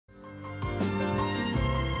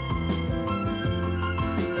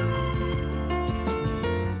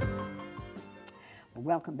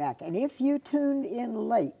welcome back. And if you tuned in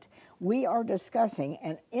late, we are discussing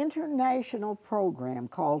an international program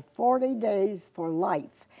called 40 Days for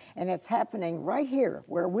Life, and it's happening right here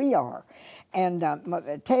where we are. And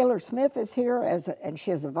Taylor Smith is here, and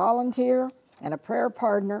she's a volunteer and a prayer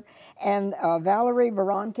partner, and Valerie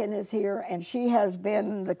Baronkin is here, and she has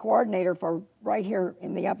been the coordinator for right here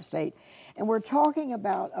in the upstate. And we're talking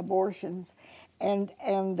about abortions and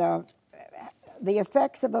the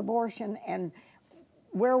effects of abortion and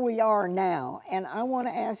where we are now. And I want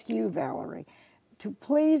to ask you, Valerie, to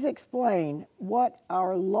please explain what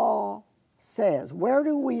our law says. Where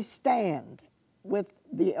do we stand with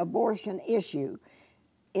the abortion issue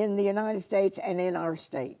in the United States and in our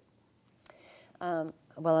state?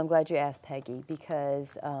 Well, I'm glad you asked, Peggy,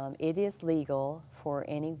 because it is legal for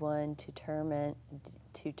anyone to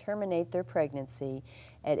terminate their pregnancy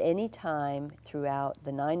at any time throughout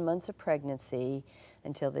the 9 months of pregnancy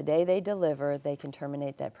until the day they deliver. They can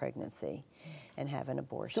terminate that pregnancy and have an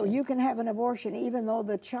abortion. So you can have an abortion even though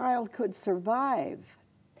the child could survive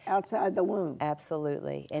outside the womb?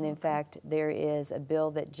 Absolutely. And in fact, there is a bill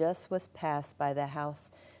that just was passed by the House,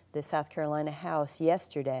 the South Carolina House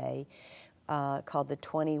yesterday, called the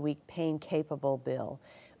 20-week pain-capable bill,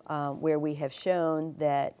 where we have shown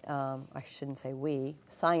that, I shouldn't say we,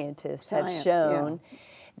 scientists have shown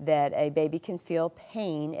that a baby can feel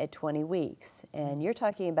pain at 20 weeks. And you're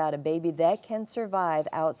talking about a baby that can survive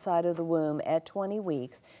outside of the womb at 20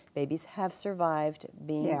 weeks. Babies have survived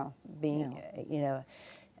being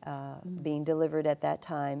delivered at that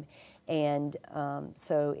time. And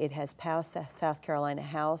so it has passed the South Carolina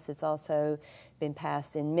House. It's also been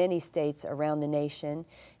passed in many states around the nation,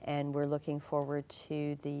 and we're looking forward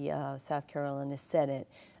to the South Carolina Senate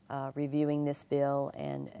reviewing this bill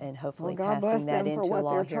and hopefully passing that into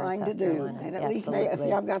law here in South Carolina. And at least,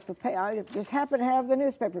 see, I've got I just happen to have the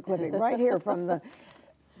newspaper clipping right here from the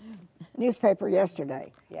newspaper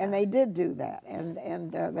yesterday, and they did do that,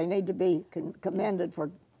 and they need to be commended for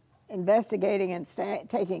investigating and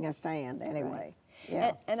taking a stand anyway. Right.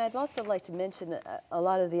 Yeah. And I'd also like to mention a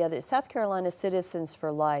lot of the other South Carolina Citizens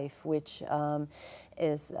for Life, which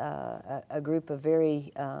is a group of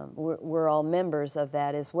we're all members of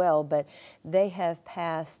that as well, but they have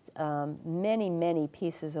passed many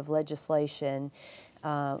pieces of legislation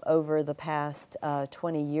over the past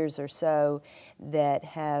 20 years or so that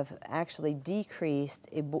have actually decreased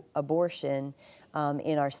abortion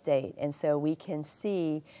in our state. And so we can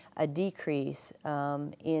see a decrease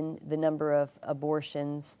in the number of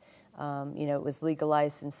abortions. It was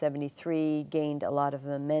legalized in '73, gained a lot of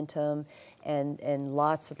momentum, and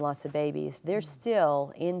lots of babies. There's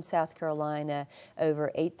still, in South Carolina,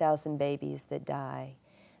 over 8,000 babies that die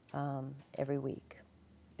every week.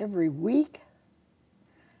 Every week?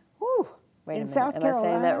 Whew. Wait in a minute, South am Carolina?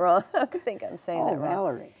 I saying that wrong? I think I'm saying that wrong.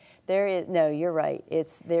 Valerie. There is, no, you're right.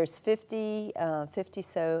 There's 50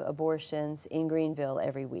 so abortions in Greenville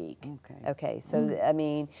every week. Okay. So I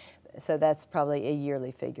mean, so that's probably a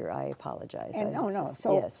yearly figure. I apologize.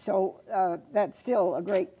 So that's still a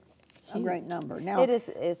great number. Now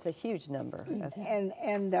it's a huge number.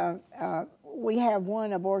 And we have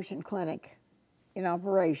one abortion clinic in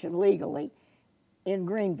operation legally in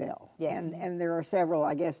Greenville. Yes. And there are several,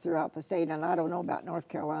 I guess, throughout the state. And I don't know about North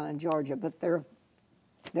Carolina and Georgia, but they're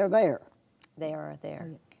there. They are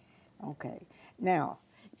there. Okay. Now,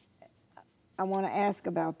 I want to ask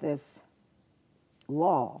about this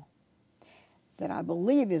law that I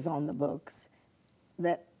believe is on the books,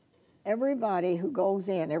 that everybody who goes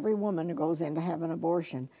in, every woman who goes in to have an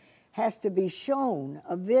abortion, has to be shown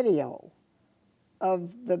a video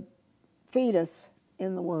of the fetus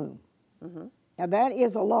in the womb. Mm-hmm. Now, that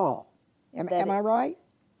is a law. Am I right?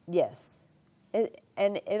 Yes.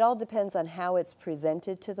 And it all depends on how it's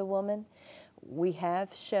presented to the woman. We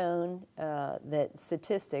have shown that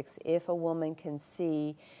statistics, if a woman can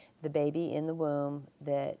see the baby in the womb,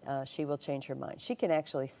 that she will change her mind. She can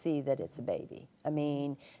actually see that it's a baby. I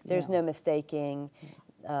mean, there's no mistaking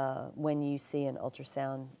when you see an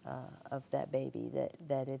ultrasound of that baby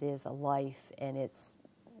that it is a life, and it's,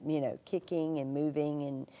 kicking and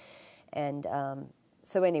moving and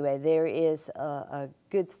so anyway, there is a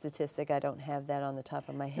good statistic. I don't have that on the top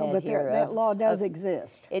of my head but here. That law does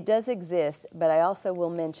exist. It does exist, but I also will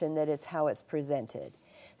mention that it's how it's presented.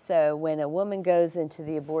 So when a woman goes into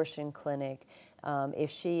the abortion clinic, if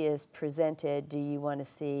she is presented, do you want to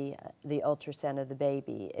see the ultrasound of the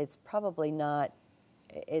baby? It's probably not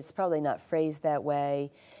phrased that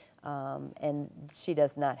way, and she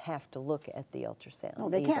does not have to look at the ultrasound. No,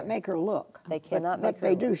 they can't make her look. They cannot make her look. But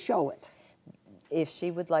they do look. show it. If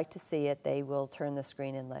she would like to see it, they will turn the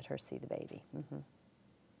screen and let her see the baby. Mm-hmm.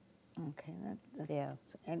 Okay, that's, Yeah.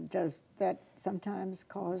 and does that sometimes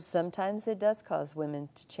cause? Sometimes it does cause women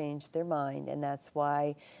to change their mind, and that's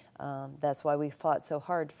why we fought so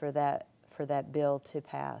hard for that bill to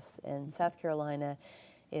pass. And South Carolina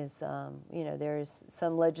is, there's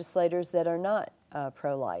some legislators that are not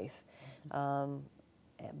pro-life,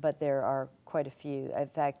 but there are quite a few. In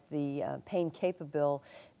fact, the pain capable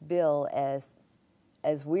bill, as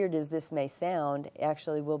weird as this may sound,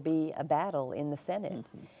 actually will be a battle in the Senate.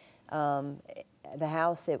 The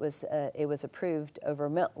House, it was approved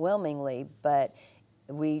overwhelmingly, but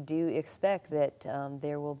we do expect that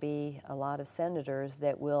there will be a lot of senators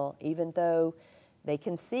that will, even though they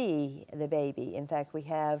can see the baby. In fact, we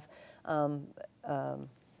have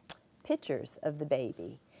pictures of the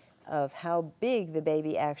baby, of how big the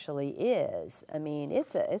baby actually is. I mean,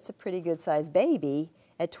 it's a pretty good sized baby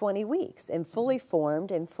at 20 weeks and fully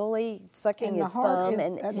formed and fully sucking its thumb.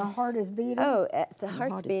 And the heart is beating? Oh, the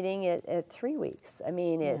heart's beating at 3 weeks. I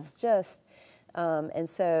mean, it's just, and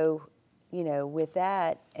so, with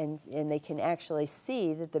that, and they can actually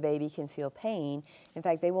see that the baby can feel pain. In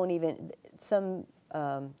fact, they won't even, some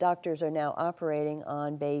doctors are now operating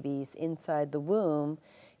on babies inside the womb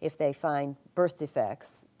if they find birth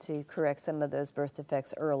defects, to correct some of those birth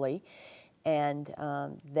defects early. And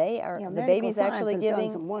the baby's actually giving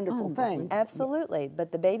some wonderful things. Absolutely,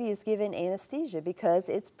 but the baby is given anesthesia because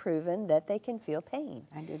it's proven that they can feel pain.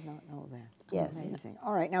 I did not know that. Yes. Amazing.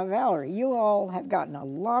 All right, now Valerie, you all have gotten a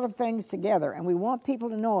lot of things together, and we want people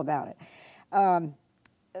to know about it.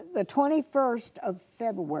 The 21st of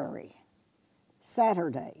February,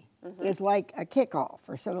 Saturday, is like a kickoff,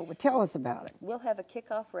 or so. Tell us about it. We'll have a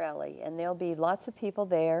kickoff rally, and there'll be lots of people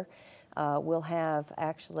there. We'll have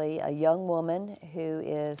actually a young woman who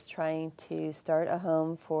is trying to start a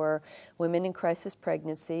home for women in crisis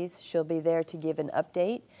pregnancies. She'll be there to give an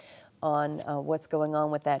update on what's going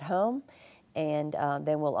on with that home. And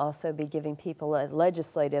then we'll also be giving people a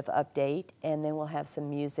legislative update, and then we'll have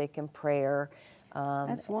some music and prayer.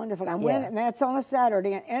 That's wonderful. And that's on a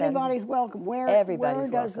Saturday, and anybody's welcome. Where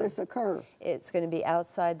does this occur? It's going to be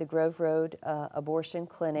outside the Grove Road Abortion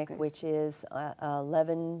Clinic, which is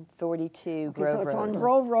 1142 Grove Road. So it's on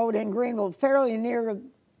Grove Road in Greenville, fairly near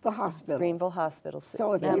the hospital. Greenville Hospital.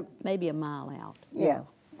 So if maybe a mile out. Yeah.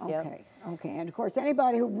 Okay. Okay. And of course,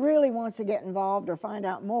 anybody who really wants to get involved or find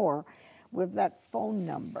out more, with that phone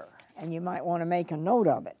number, and you might want to make a note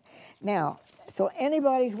of it. Now, so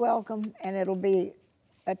anybody's welcome, and it'll be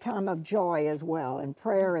a time of joy as well, and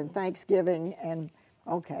prayer and thanksgiving, and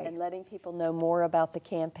and letting people know more about the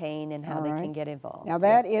campaign and how they can get involved. Now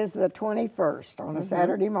that is the 21st on a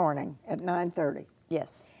Saturday morning at 9:30.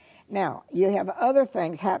 Yes. Now, you have other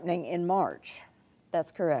things happening in March.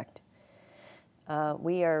 That's correct.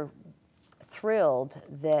 We are thrilled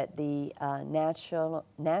that the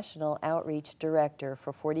National Outreach Director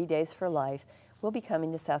for 40 Days for Life will be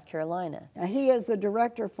coming to South Carolina. Now, he is the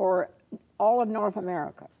director for all of North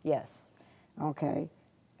America. Yes. Okay.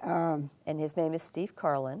 And his name is Steve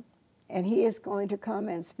Carlin. And he is going to come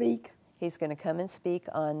and speak? He's going to come and speak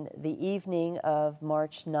on the evening of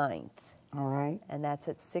March 9th. All right. And that's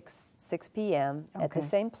at 6 p.m. at the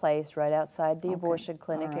same place right outside the abortion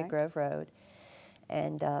clinic at Grove Road.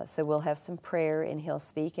 And so we'll have some prayer, and he'll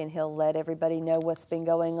speak, and he'll let everybody know what's been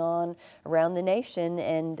going on around the nation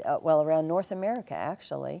and, around North America,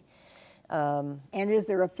 actually. And is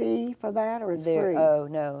there a fee for that, or is it free? Oh,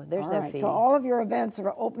 no, there's no fee. So all of your events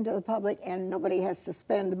are open to the public, and nobody has to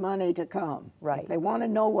spend money to come. Right. If they want to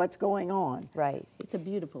know what's going on. Right. It's a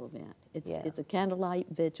beautiful event. It's a candlelight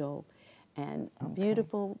vigil, and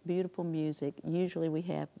beautiful, beautiful music. Usually we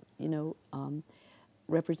have,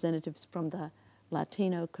 representatives from the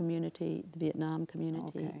Latino community, the Vietnam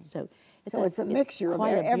community. Okay. So it's a mixture of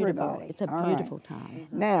everybody. It's a beautiful time.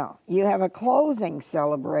 Now, you have a closing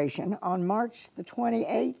celebration on March the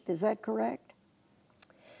 28th, is that correct?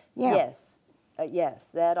 Yeah. Yes. Yes,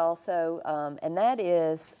 that also, and that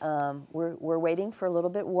is, we're waiting for a little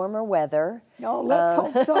bit warmer weather. Oh,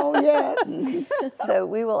 let's hope so, yes. So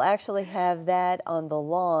we will actually have that on the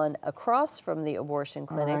lawn across from the abortion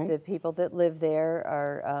clinic. Right. The people that live there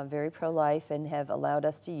are very pro-life and have allowed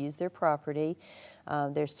us to use their property.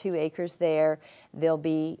 There's 2 acres there. There'll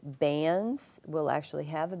be bands. We'll actually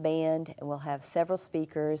have a band, and we'll have several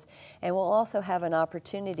speakers, and we'll also have an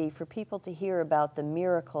opportunity for people to hear about the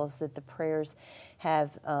miracles that the prayers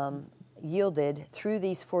have yielded through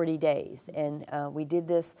these 40 days. And we did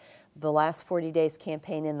the last 40 days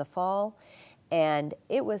campaign in the fall, and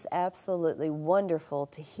it was absolutely wonderful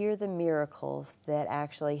to hear the miracles that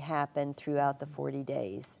actually happened throughout the 40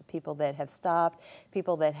 days. People that have stopped,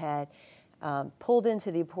 people that had pulled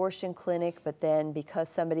into the abortion clinic, but then because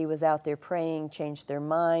somebody was out there praying, changed their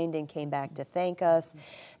mind and came back to thank us.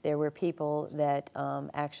 There were people that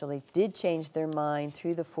actually did change their mind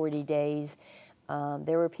through the 40 days.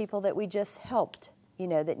 There were people that we just helped, you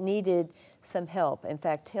know, that needed some help. In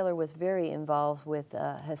fact, Taylor was very involved with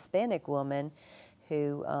a Hispanic woman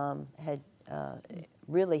who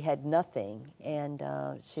really had nothing, and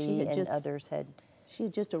she and others had... She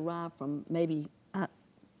had just arrived from maybe, I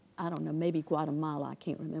don't know, maybe Guatemala, I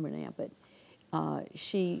can't remember now, but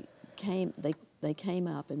she came, they came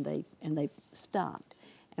up and they stopped,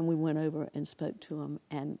 and we went over and spoke to them,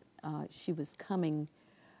 and she was coming,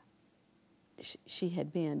 she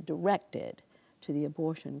had been directed to the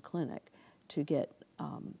abortion clinic to get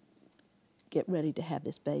ready to have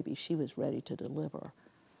this baby. She was ready to deliver,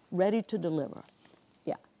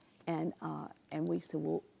 yeah. And we said,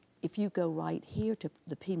 well, if you go right here to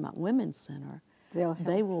the Piedmont Women's Center,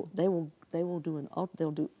 they will do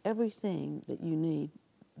everything that you need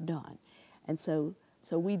done. And so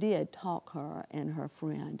we did talk her and her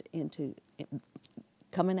friend into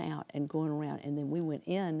coming out and going around, and then we went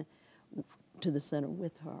in to the center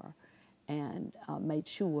with her and made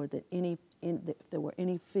sure that if there were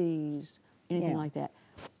any fees, anything like that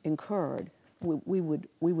incurred, we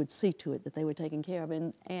would see to it that they were taken care of.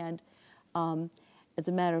 And as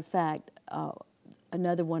a matter of fact,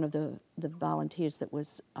 another one of the volunteers that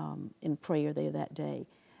was in prayer there that day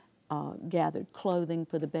gathered clothing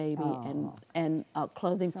for the baby and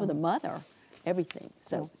clothing for the mother, everything.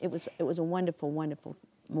 So it was a wonderful, wonderful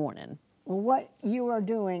morning. Well, what you are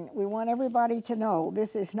doing, we want everybody to know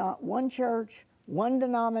this is not one church, one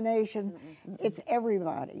denomination, it's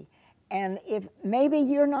everybody. And if maybe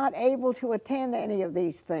you're not able to attend any of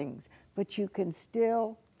these things, but you can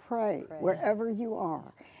still pray wherever you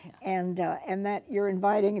are. Yeah. And that you're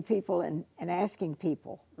inviting people and asking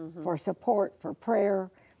people for support, for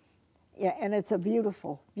prayer. Yeah, and it's a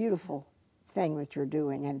beautiful, beautiful thing that you're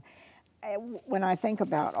doing. And when I think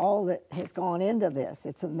about all that has gone into this,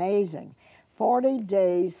 it's amazing. 40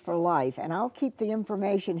 Days for Life, and I'll keep the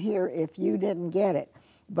information here if you didn't get it.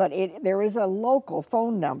 But there is a local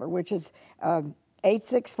phone number, which is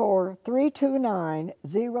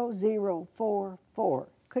 864-329-0044.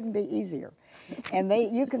 Couldn't be easier. And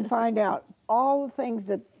you can find out all the things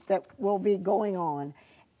that will be going on,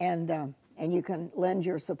 and you can lend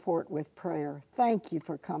your support with prayer. Thank you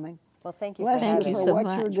for coming. Well, thank you Bless for having you us. for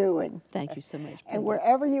what you're doing. Thank you so much. And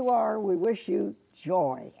wherever you are, we wish you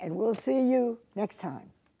joy. And we'll see you next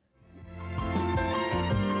time.